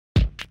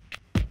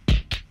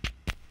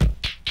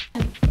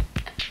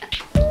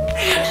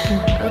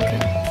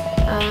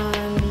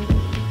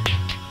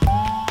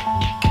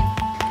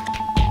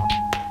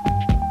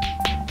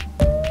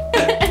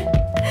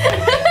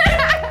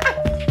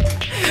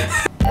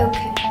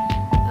Okay.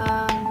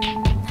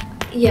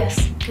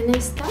 Yes. Can I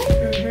start?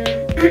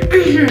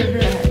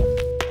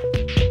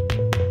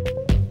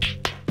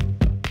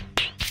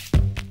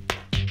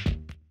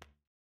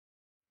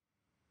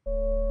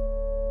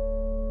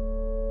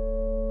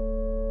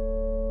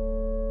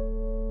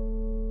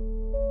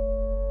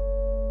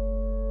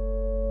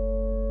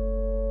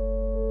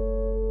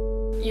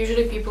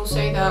 Usually people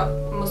say that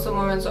Muslim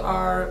women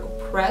are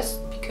oppressed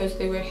because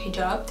they wear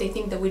hijab. They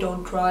think that we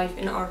don't drive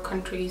in our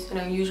countries, and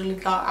I usually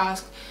got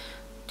asked,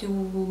 do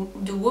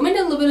women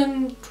in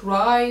Lebanon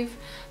drive?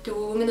 Do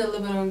women in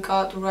Lebanon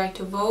got the right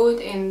to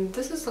vote? And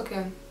this is like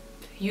a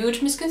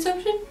huge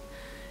misconception.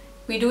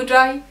 We do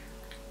drive,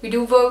 we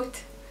do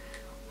vote,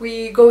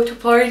 we go to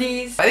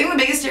parties. I think the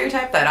biggest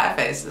stereotype that I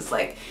face is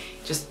like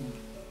just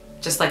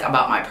like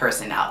about my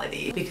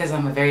personality, because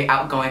I'm a very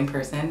outgoing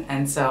person,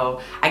 and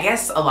so I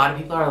guess a lot of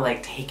people are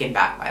like taken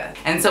back by that.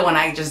 And so when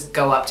I just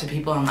go up to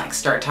people and like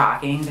start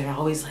talking, they're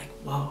always like,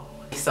 whoa.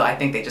 So I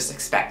think they just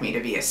expect me to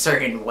be a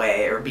certain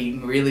way or be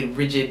really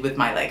rigid with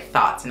my like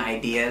thoughts and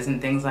ideas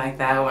and things like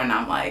that, when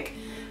I'm like,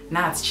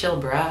 nah, it's chill,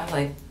 bruh,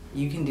 like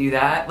you can do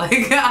that.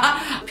 Like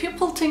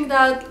people think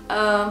that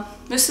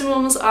Muslim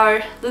women are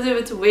a little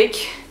bit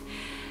weak,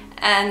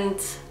 and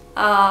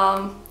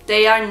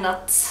they are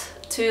not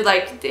to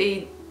like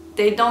they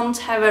don't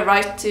have a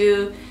right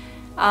to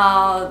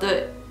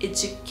the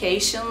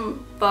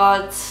education,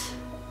 but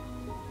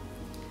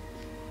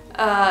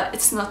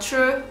it's not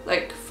true.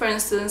 Like for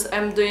instance,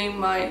 I'm doing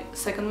my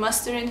second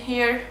master in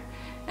here,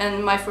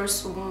 and my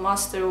first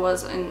master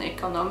was in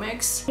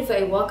economics. If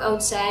I walk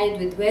outside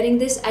with wearing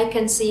this, I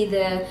can see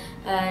the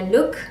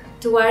look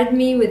toward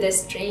me with a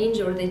strange,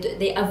 or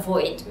they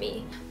avoid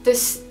me. The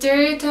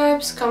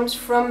stereotypes comes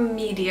from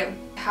media.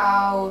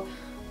 How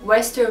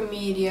Western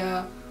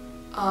media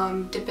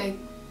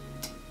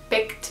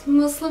depict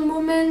Muslim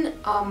women,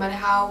 and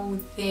how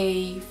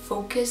they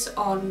focus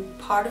on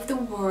part of the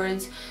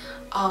words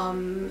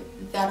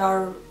that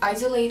are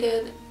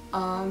isolated,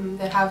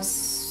 that have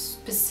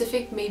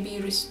specific,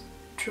 maybe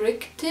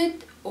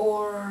restricted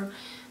or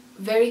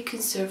very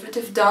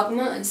conservative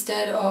dogma,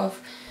 instead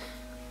of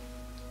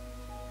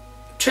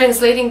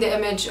translating the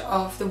image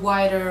of the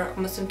wider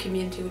Muslim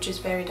community, which is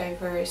very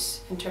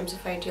diverse in terms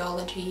of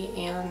ideology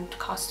and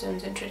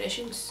costumes and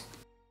traditions.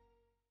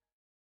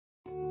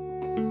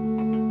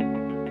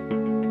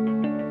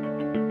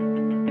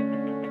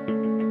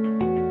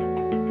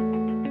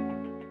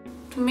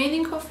 The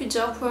meaning of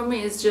hijab for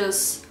me is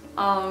just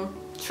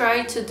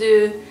try to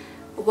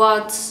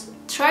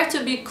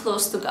be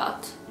close to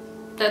God.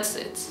 That's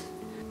it.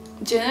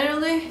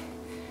 Generally,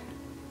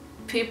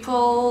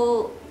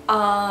 people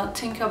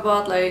think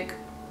about like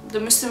the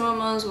Muslim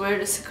women wear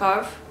the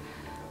scarf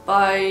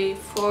by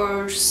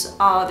force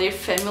their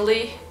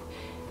family,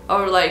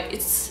 or like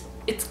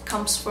it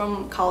comes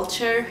from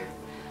culture,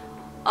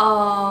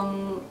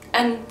 and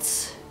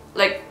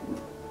like,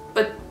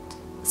 but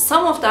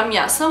some of them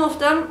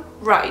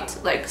right,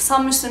 like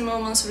some Muslim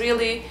women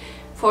really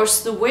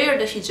forced to wear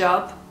the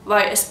hijab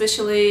by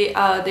especially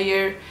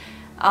their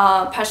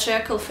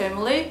patriarchal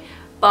family,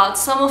 but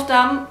some of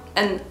them,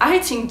 and I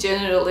think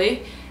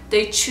generally,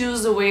 they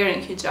choose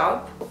wearing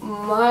hijab.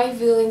 My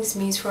feelings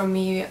means for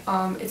me,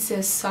 it's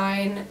a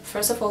sign,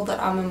 first of all, that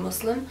I'm a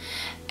Muslim,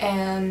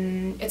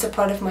 and it's a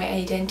part of my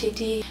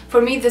identity. For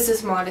me, this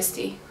is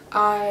modesty.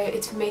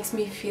 It makes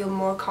me feel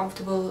more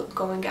comfortable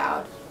going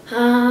out.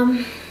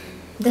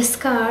 The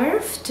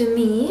scarf, to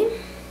me,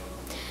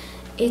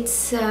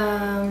 it's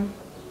a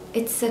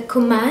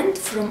command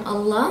from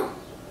Allah.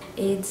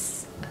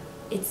 It's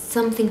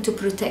something to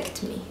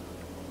protect me.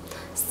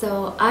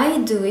 So I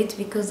do it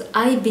because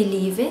I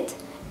believe it.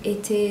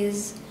 It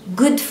is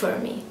good for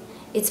me.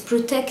 It's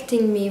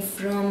protecting me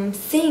from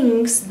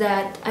things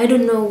that I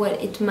don't know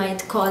what it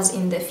might cause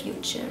in the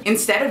future.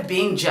 Instead of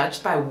being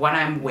judged by what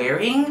I'm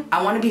wearing,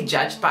 I want to be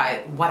judged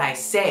by what I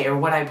say or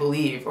what I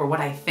believe or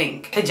what I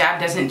think. Hijab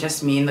doesn't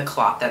just mean the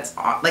cloth that's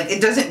on, like it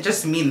doesn't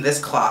just mean this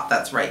cloth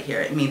that's right here.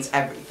 It means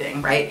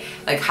everything, right?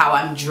 Like how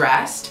I'm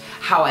dressed,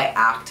 how I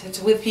act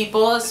with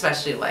people,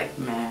 especially like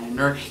men,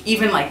 or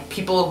even like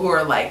people who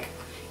are like,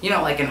 you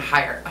know, like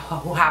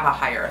who have a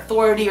higher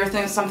authority or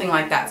something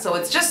like that. So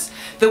it's just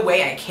the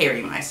way I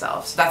carry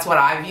myself. So that's what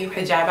I view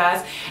hijab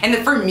as. And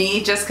for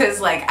me, just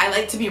cause like I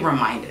like to be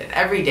reminded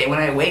every day when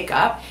I wake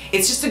up,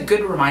 it's just a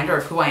good reminder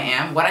of who I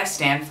am, what I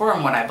stand for,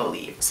 and what I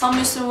believe. Some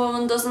Muslim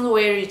woman doesn't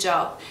wear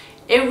hijab.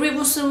 Every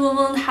Muslim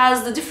woman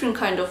has the different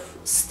kind of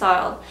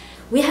style.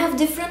 We have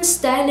different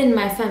style in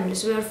my family.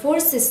 So we are 4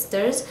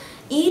 sisters.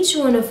 Each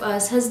one of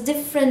us has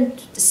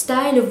different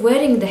style of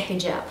wearing the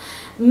hijab.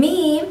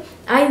 Me,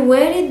 I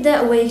wear it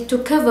that way to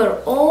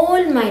cover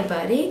all my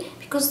body,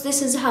 because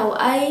this is how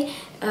I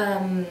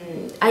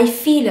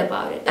feel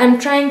about it. I'm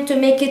trying to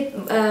make it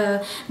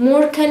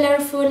more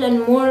colorful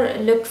and more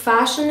look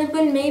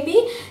fashionable,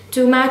 maybe,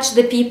 to match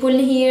the people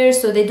here,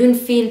 so they don't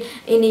feel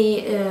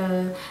any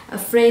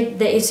afraid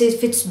that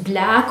if it's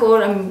black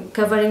or I'm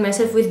covering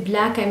myself with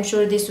black, I'm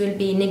sure this will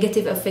be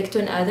negative effect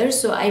on others.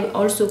 So I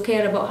also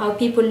care about how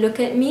people look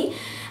at me.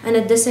 and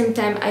at the same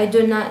time I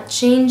do not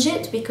change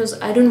it because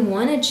I don't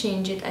want to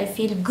change it. I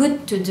feel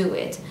good to do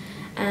it,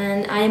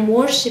 and I am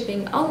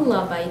worshipping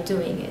Allah by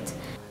doing it.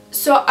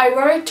 So I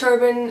wear a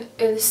turban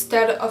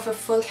instead of a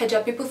full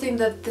hijab. People think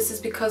that this is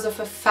because of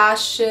a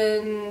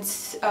fashion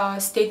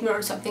statement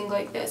or something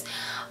like this.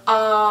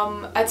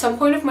 At some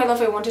point of my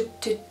life I wanted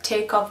to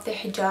take off the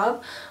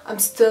hijab. I'm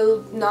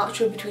still not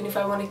sure between if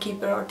I want to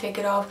keep it or take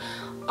it off.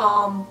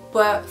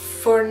 But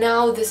for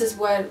now this is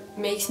what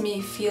makes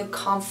me feel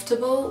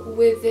comfortable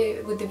with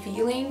the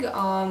feeling.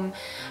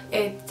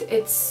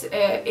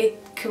 It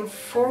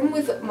conforms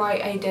with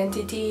my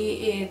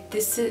identity.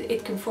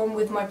 It conforms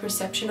with my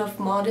perception of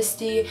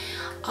modesty.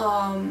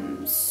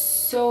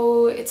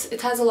 So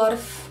it has a lot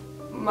of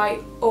my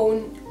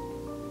own.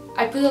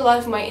 I put a lot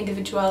of my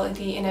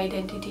individuality and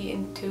identity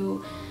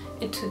into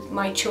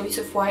my choice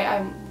of why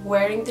I'm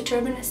wearing the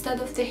turban instead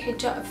of the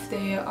hijab,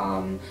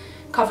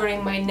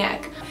 covering my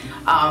neck.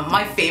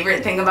 My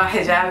favorite thing about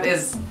hijab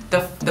is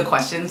the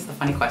questions, the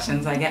funny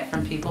questions I get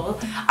from people.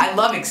 I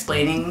love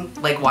explaining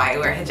like why I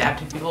wear hijab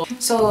to people.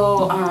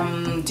 So,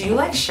 do you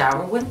like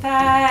shower with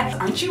that?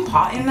 Aren't you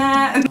hot in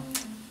that?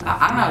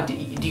 I don't know,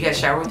 do you guys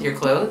shower with your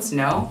clothes?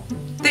 No?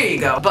 There you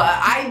go. But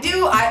I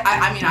do,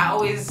 I mean, I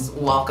always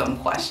welcome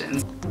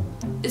questions.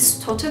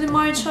 It's totally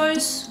my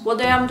choice what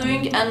I am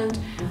doing, and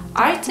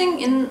I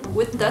think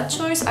with that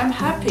choice I'm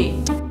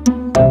happy.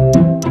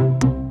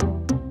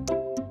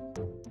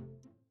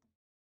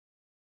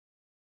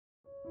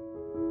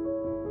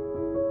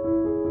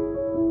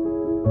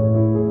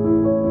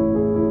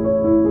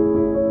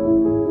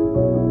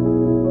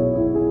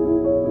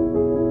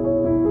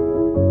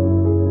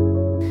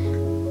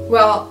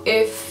 Well,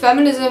 if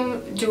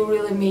feminism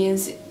really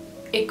means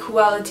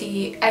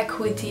equality,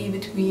 equity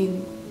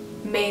between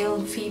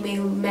male,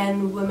 female,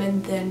 men,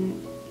 women,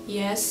 then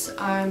yes,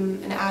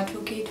 I'm an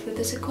advocate for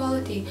this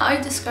equality. I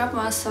describe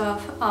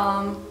myself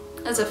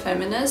as a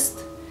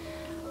feminist,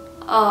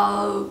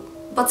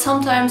 but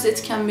sometimes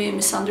it can be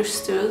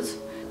misunderstood.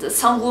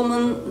 Some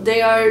women,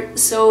 they are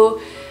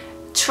so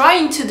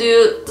trying to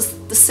do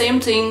the same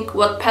thing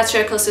what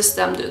patriarchal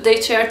system do. They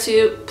try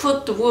to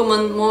put the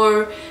woman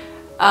more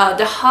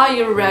the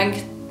higher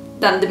rank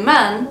than the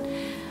man,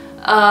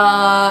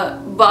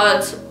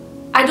 but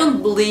I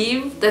don't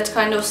believe that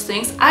kind of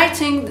things. I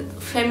think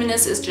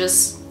feminist is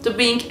just the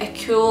being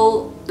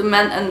equal, the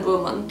man and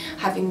woman.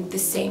 Having the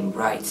same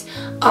rights,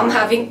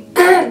 having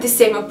the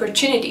same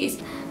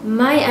opportunities.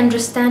 My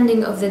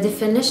understanding of the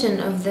definition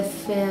of the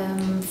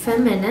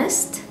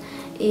feminist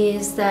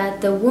is that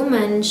the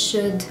woman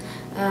should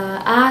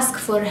ask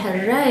for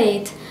her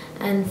right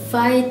and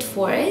fight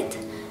for it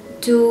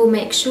to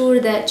make sure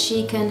that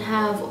she can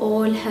have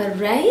all her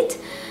right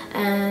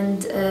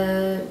and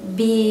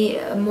be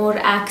more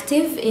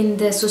active in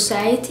the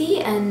society,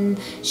 and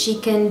she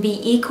can be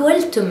equal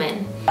to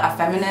men. A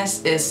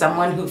feminist is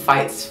someone who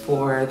fights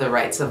for the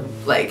rights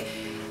of like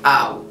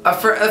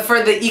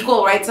for the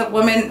equal rights of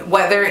women,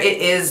 whether it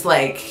is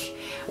like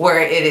where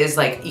it is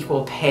like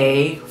equal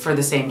pay for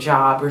the same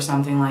job or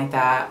something like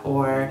that,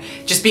 or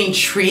just being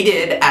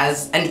treated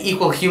as an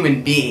equal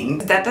human being.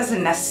 That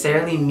doesn't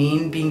necessarily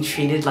mean being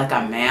treated like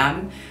a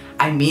man.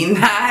 I mean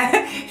that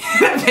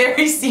in a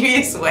very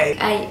serious way.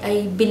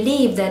 I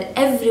believe that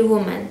every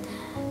woman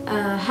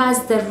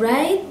has the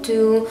right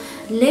to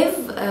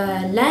live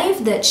a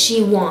life that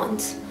she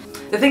wants.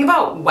 The thing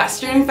about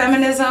Western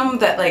feminism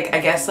that like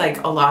I guess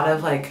like a lot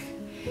of like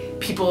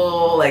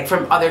people like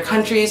from other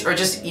countries or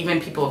just even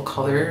people of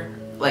color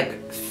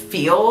like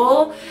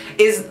feel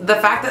is the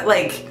fact that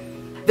like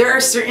there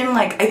are certain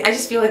like I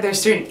just feel like there's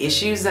certain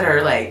issues that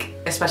are like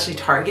especially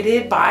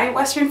targeted by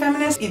Western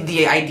feminists.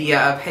 The idea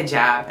of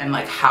hijab and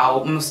like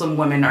how Muslim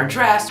women are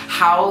dressed,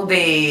 how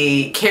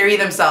they carry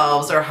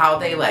themselves, or how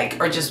they like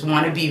or just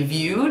want to be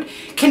viewed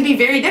can be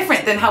very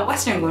different than how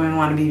Western women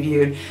want to be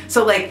viewed.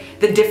 So like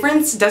the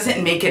difference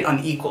doesn't make it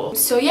unequal.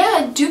 So yeah,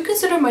 I do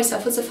consider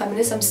myself as a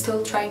feminist. I'm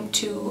still trying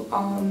to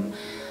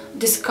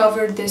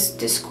discover this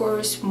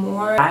discourse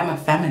more. I'm a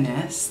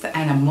feminist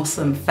and a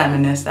Muslim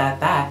feminist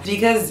at that,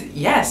 because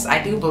yes,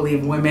 I do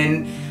believe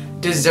women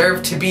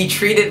deserve to be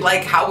treated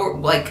like how we're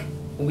like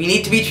we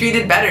need to be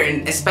treated better,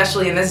 and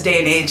especially in this day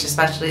and age,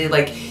 especially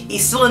like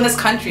still in this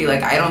country,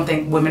 like I don't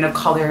think women of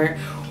color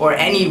or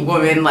any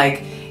woman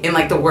like in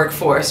like the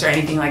workforce or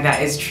anything like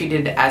that is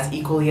treated as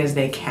equally as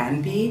they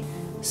can be.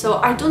 So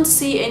I don't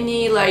see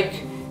any like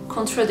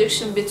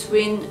contradiction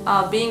between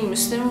being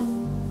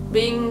Muslim,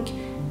 being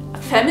a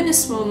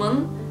feminist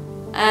woman,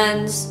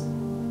 and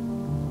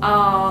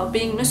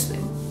being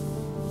Muslim.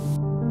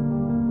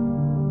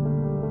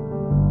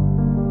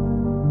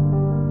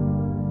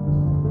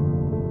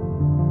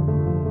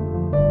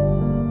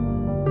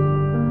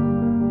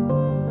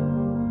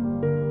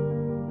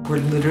 We're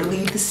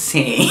literally the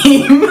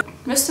same.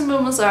 Muslim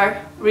women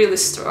are really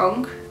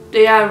strong.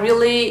 They are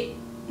really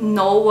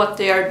know what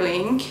they are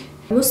doing.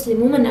 Muslim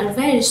women are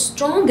very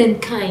strong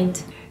and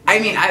kind. I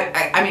mean, I've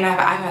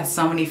had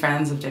so many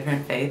friends of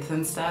different faiths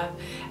and stuff,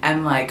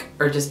 and like,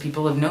 or just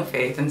people of no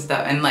faith and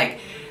stuff, and like,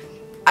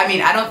 I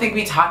mean, I don't think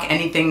we talk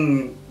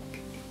anything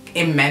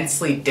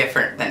immensely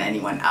different than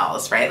anyone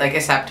else, right? Like,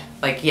 except,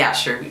 like, yeah,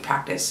 sure, we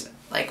practice,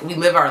 like, we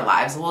live our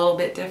lives a little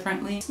bit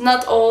differently.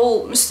 Not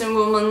all Muslim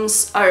women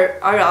are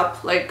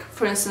Arab. Like,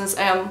 for instance,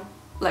 I am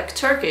like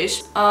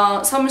Turkish.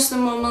 Some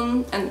Muslim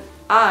women and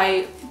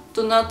I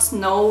do not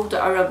know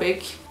the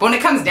Arabic. But when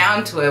it comes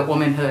down to it,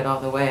 womanhood all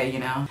the way, you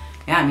know?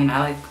 Yeah, I mean, I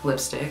like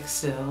lipstick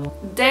still.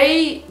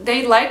 They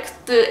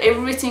like the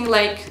everything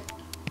like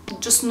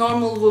just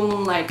normal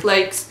woman like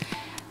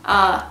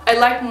I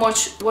like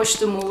watch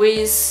the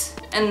movies,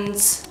 and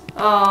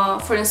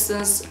for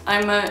instance,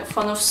 I'm a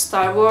fan of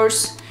Star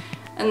Wars,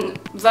 and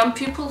when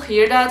people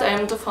hear that I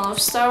am the fan of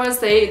Star Wars,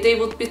 they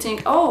would be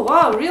think, oh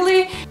wow,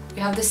 really?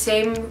 We have the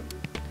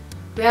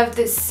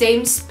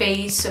same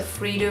space of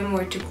freedom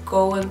where to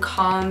go and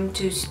come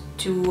to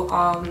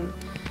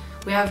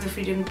we have the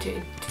freedom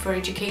for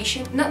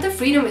education. Not the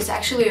freedom, it's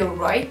actually a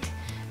right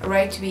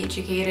to be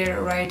educated,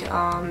 a right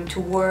to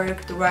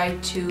work, the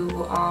right to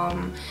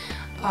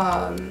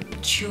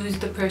choose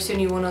the person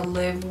you want to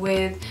live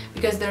with,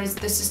 because there's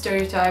this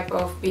stereotype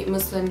of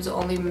Muslims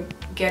only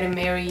getting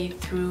married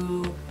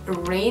through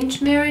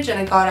arranged marriage, and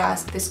I got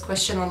asked this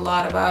question a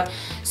lot about,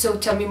 so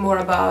tell me more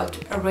about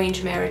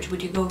arranged marriage.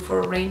 Would you go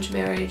for arranged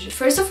marriage?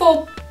 First of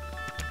all,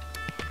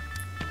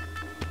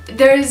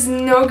 there is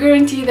no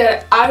guarantee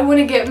that I want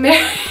to get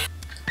married.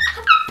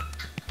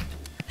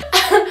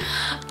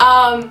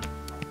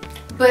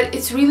 But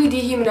it's really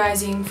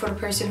dehumanizing for a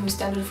person who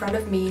stands in front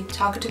of me,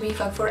 talking to me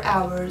like for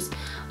hours,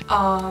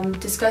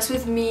 discuss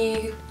with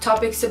me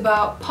topics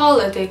about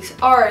politics,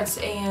 arts,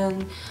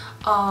 and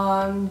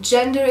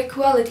gender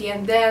equality,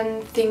 and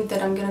then think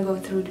that I'm gonna go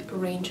through the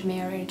arranged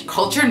marriage.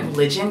 Culture and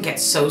religion get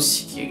so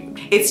skewed.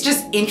 It's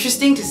just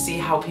interesting to see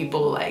how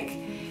people like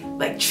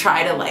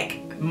try to like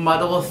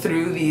muddle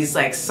through these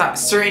like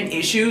certain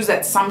issues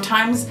that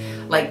sometimes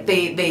like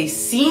they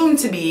seem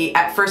to be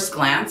at first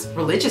glance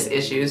religious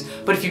issues,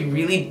 but if you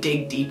really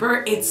dig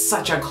deeper, it's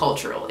such a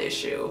cultural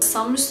issue.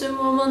 Some Muslim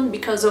women,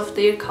 because of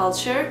their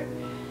culture,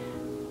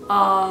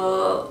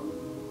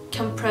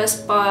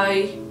 compressed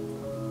by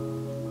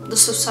the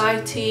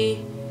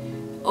society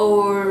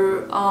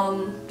or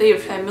their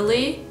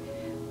family,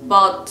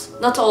 but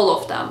not all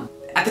of them.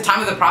 At the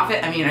time of the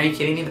Prophet, I mean, are you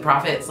kidding me? The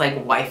Prophet's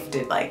like wife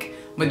did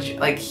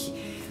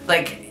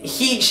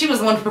she was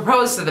the one who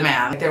proposed to the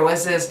man. There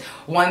was this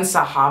one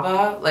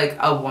Sahaba, like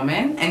a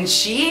woman, and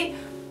she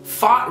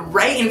fought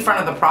right in front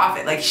of the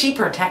Prophet. Like, she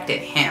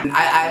protected him.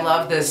 I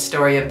love this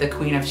story of the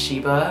Queen of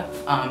Sheba.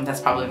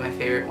 That's probably my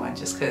favorite one,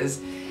 just because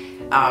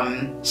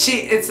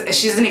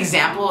she's an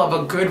example of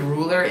a good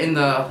ruler in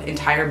the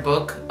entire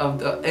book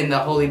of in the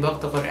holy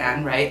book, the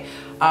Quran, right?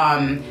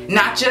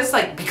 Not just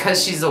like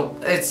because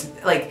it's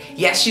like,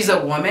 yes, she's a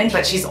woman,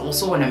 but she's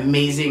also an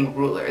amazing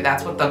ruler.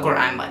 That's what the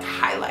Quran like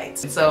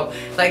highlights. And so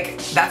like,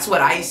 that's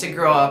what I used to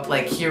grow up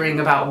like hearing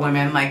about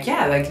women, like,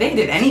 yeah, like they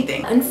did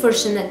anything.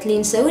 Unfortunately,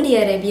 in Saudi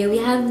Arabia, we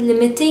have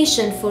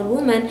limitation for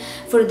women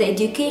for the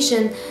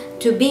education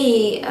to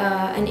be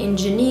an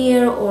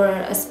engineer or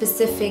a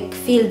specific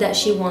field that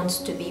she wants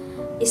to be.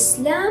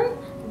 Islam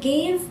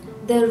gave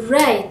the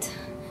right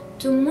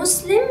to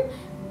Muslim,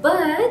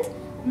 but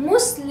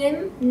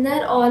Muslim,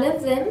 not all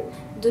of them,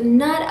 do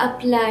not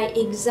apply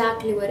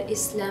exactly what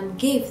Islam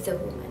gave the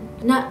woman.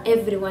 Not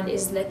everyone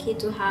is lucky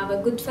to have a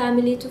good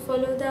family to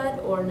follow that,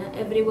 or not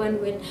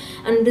everyone will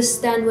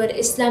understand what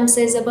Islam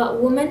says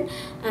about women,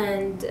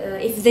 and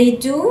if they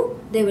do,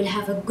 they will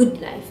have a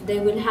good life. They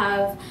will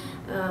have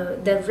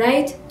the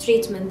right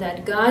treatment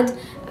that God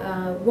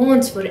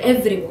wants for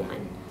every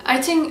woman.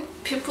 I think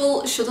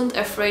people shouldn't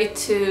afraid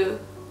to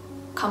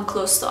come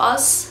close to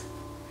us.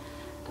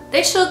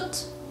 They should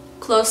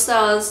close to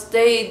us.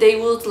 They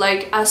would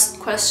like ask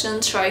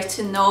questions, try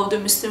to know the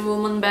Muslim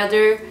woman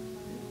better.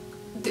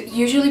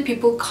 Usually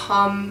people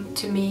come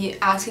to me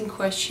asking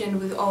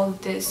questions with all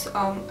of this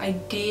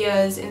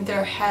ideas in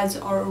their heads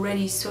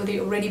already, so they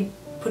already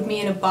put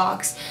me in a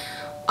box.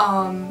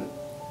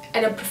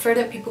 And I prefer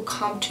that people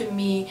come to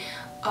me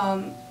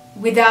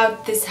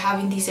without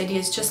having these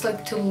ideas, just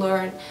like to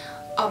learn.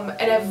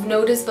 And I've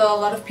noticed that a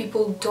lot of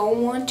people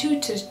don't want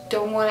to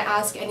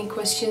ask any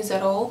questions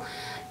at all,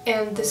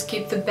 and just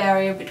keep the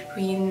barrier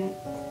between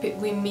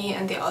me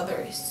and the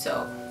others.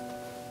 So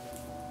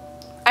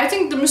I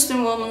think the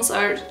Muslim women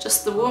are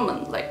just the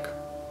woman, like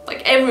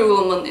every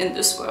woman in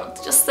this world,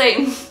 just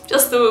same,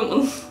 just the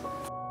woman.